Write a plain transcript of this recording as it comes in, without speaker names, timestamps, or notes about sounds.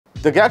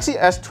The Galaxy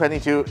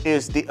S22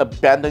 is the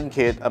abandoned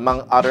kid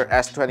among other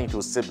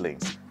S22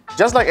 siblings.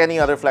 Just like any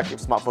other flagship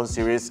smartphone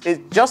series,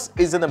 it just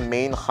isn't the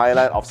main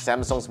highlight of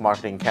Samsung's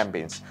marketing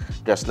campaigns.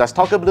 There's less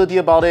talkability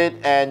about it,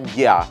 and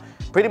yeah,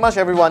 pretty much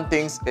everyone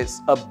thinks it's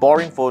a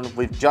boring phone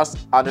with just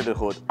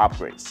under-the-hood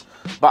upgrades.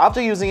 But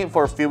after using it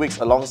for a few weeks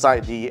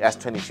alongside the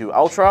S22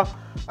 Ultra,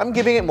 I'm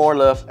giving it more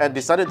love and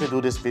decided to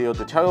do this video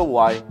to tell you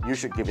why you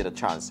should give it a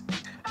chance.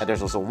 And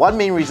there's also one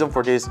main reason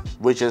for this,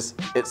 which is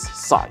its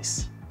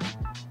size.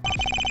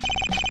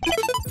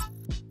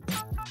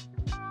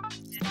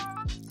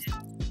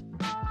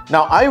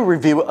 Now, I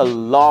review a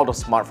lot of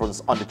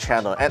smartphones on the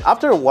channel, and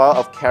after a while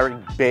of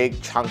carrying big,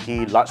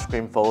 chunky, large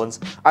screen phones,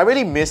 I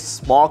really miss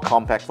small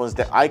compact phones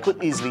that I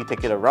could easily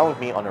take it around with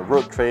me on a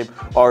road trip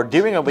or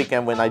during a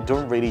weekend when I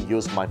don't really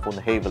use my phone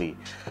heavily.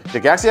 The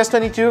Galaxy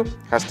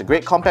S22 has the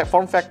great compact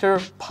form factor,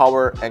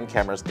 power, and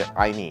cameras that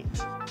I need.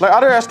 Like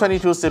other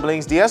S22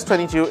 siblings, the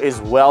S22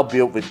 is well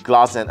built with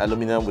glass and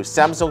aluminum with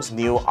Samsung's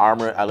new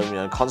armor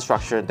aluminum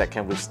construction that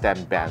can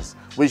withstand bends,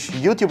 which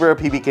YouTuber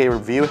PBK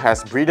Review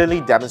has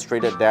brilliantly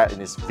demonstrated that in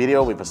his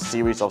video with a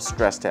series of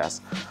stress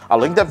tests. I'll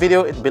link that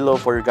video below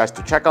for you guys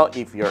to check out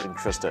if you're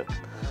interested.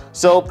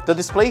 So the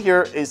display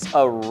here is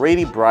a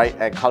really bright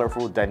and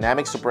colorful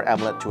dynamic Super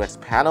AMOLED 2X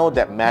panel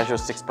that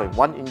measures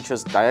 6.1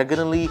 inches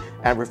diagonally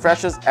and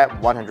refreshes at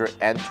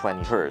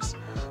 120Hz.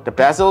 The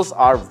bezels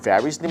are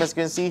very slim, as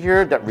you can see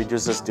here, that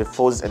reduces the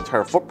phone's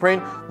entire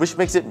footprint, which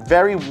makes it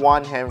very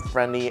one-hand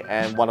friendly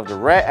and one of the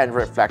rare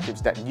Android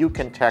flagships that you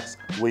can text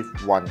with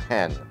one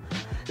hand.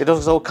 It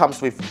also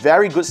comes with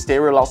very good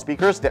stereo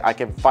loudspeakers that I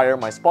can fire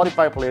my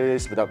Spotify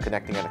playlist without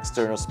connecting an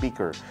external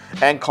speaker.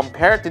 And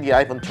compared to the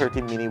iPhone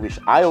 13 mini, which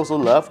I also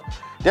loved,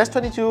 the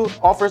S22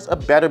 offers a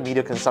better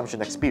media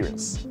consumption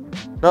experience.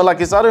 Now,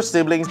 like its other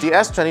siblings, the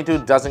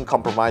S22 doesn't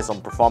compromise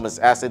on performance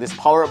as it is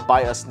powered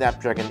by a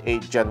Snapdragon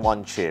 8 Gen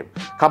 1 chip.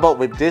 Coupled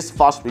with this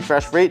fast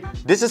refresh rate,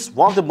 this is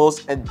one of the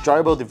most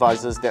enjoyable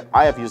devices that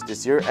I have used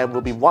this year and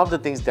will be one of the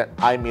things that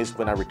I miss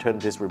when I return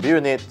this review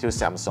unit to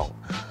Samsung.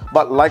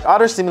 But like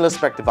other similar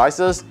spec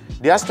devices,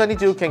 the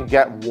S22 can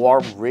get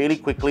warm really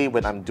quickly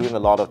when I'm doing a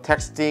lot of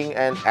texting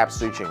and app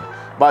switching.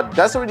 But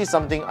that's already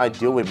something I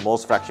deal with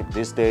most flagships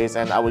these days,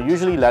 and I will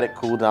usually let it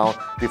cool down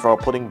before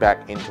putting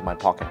back into my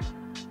pocket.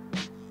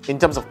 In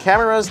terms of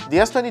cameras, the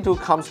S22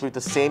 comes with the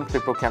same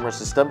triple camera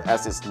system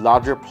as its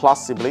larger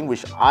Plus sibling,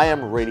 which I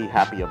am really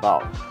happy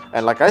about.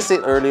 And like I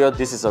said earlier,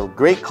 this is a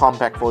great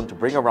compact phone to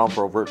bring around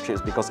for road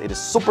trips because it is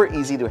super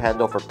easy to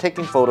handle for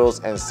taking photos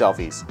and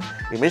selfies.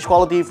 Image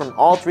quality from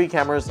all three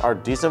cameras are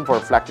decent for a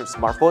flagship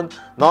smartphone,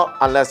 not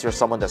unless you're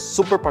someone that's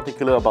super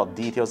particular about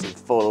details in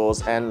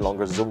photos and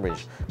longer zoom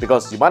range,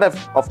 because you might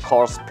have, of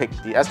course,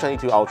 picked the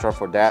S22 Ultra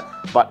for that,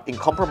 but in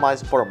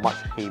compromise for a much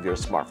heavier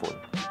smartphone.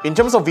 In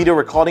terms of video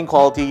recording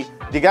quality,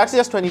 the Galaxy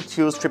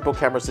S22's triple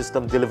camera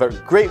system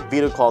delivered great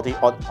video quality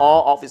on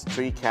all of its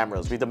three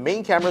cameras, with the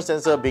main camera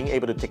sensor being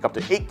able to take up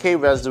to 8K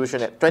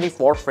resolution at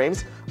 24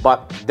 frames,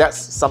 but that's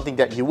something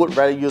that you would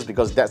rarely use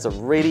because that's a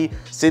really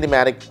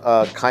cinematic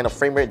kind of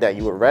frame rate that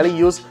you would rarely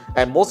use,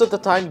 and most of the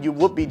time you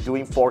would be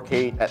doing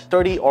 4K at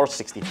 30 or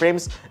 60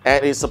 frames,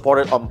 and it is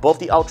supported on both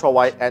the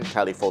ultra-wide and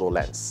telephoto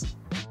lens.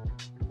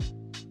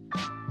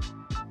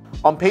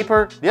 On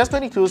paper, the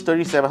S22's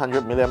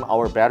 3700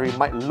 mAh battery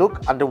might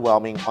look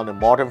underwhelming on a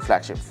modern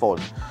flagship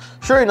phone.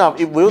 Sure enough,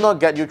 it will not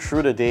get you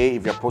through the day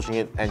if you're pushing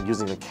it and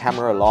using the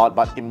camera a lot,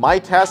 but in my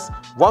tests,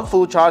 one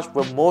full charge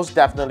will most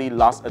definitely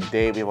last a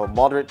day with a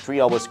moderate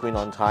 3-hour screen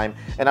on time,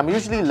 and I'm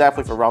usually left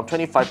with around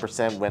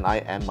 25% when I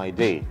end my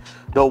day.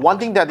 Though one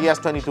thing that the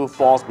S22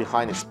 falls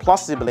behind its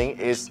Plus sibling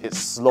is its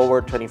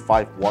slower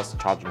 25 watts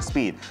charging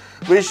speed,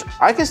 which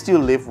I can still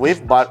live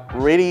with, but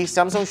really,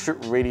 Samsung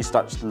should really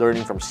start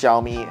learning from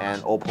Xiaomi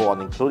and Oppo on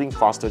including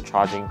faster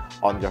charging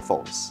on their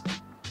phones.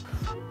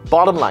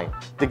 Bottom line,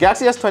 the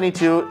Galaxy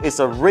S22 is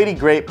a really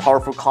great,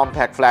 powerful,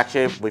 compact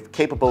flagship with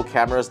capable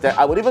cameras that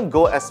I would even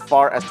go as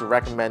far as to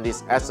recommend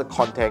this as a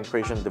content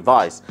creation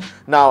device.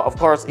 Now, of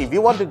course, if you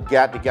want to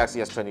get the Galaxy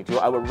S22,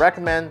 I would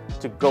recommend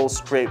to go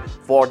straight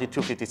for the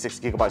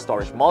 256GB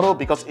storage model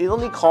because it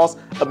only costs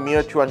a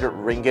mere 200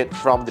 ringgit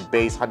from the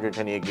base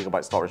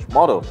 128GB storage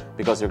model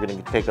because you're going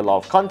to take a lot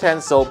of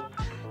content, so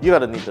you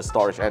gotta need the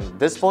storage, and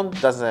this phone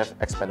doesn't have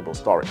expandable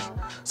storage.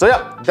 So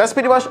yeah, that's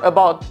pretty much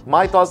about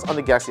my thoughts on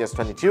the Galaxy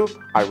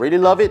S22. I really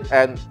love it,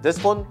 and this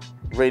phone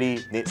really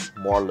needs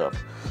more love.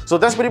 So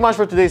that's pretty much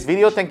for today's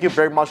video. Thank you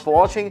very much for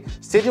watching.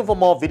 Stay tuned for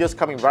more videos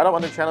coming right up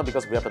on the channel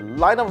because we have a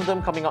lineup of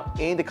them coming out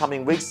in the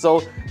coming weeks. So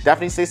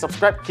definitely stay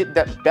subscribed, hit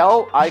that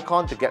bell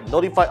icon to get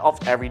notified of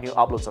every new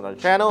uploads on our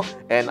channel,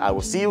 and I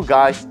will see you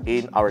guys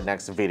in our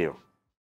next video.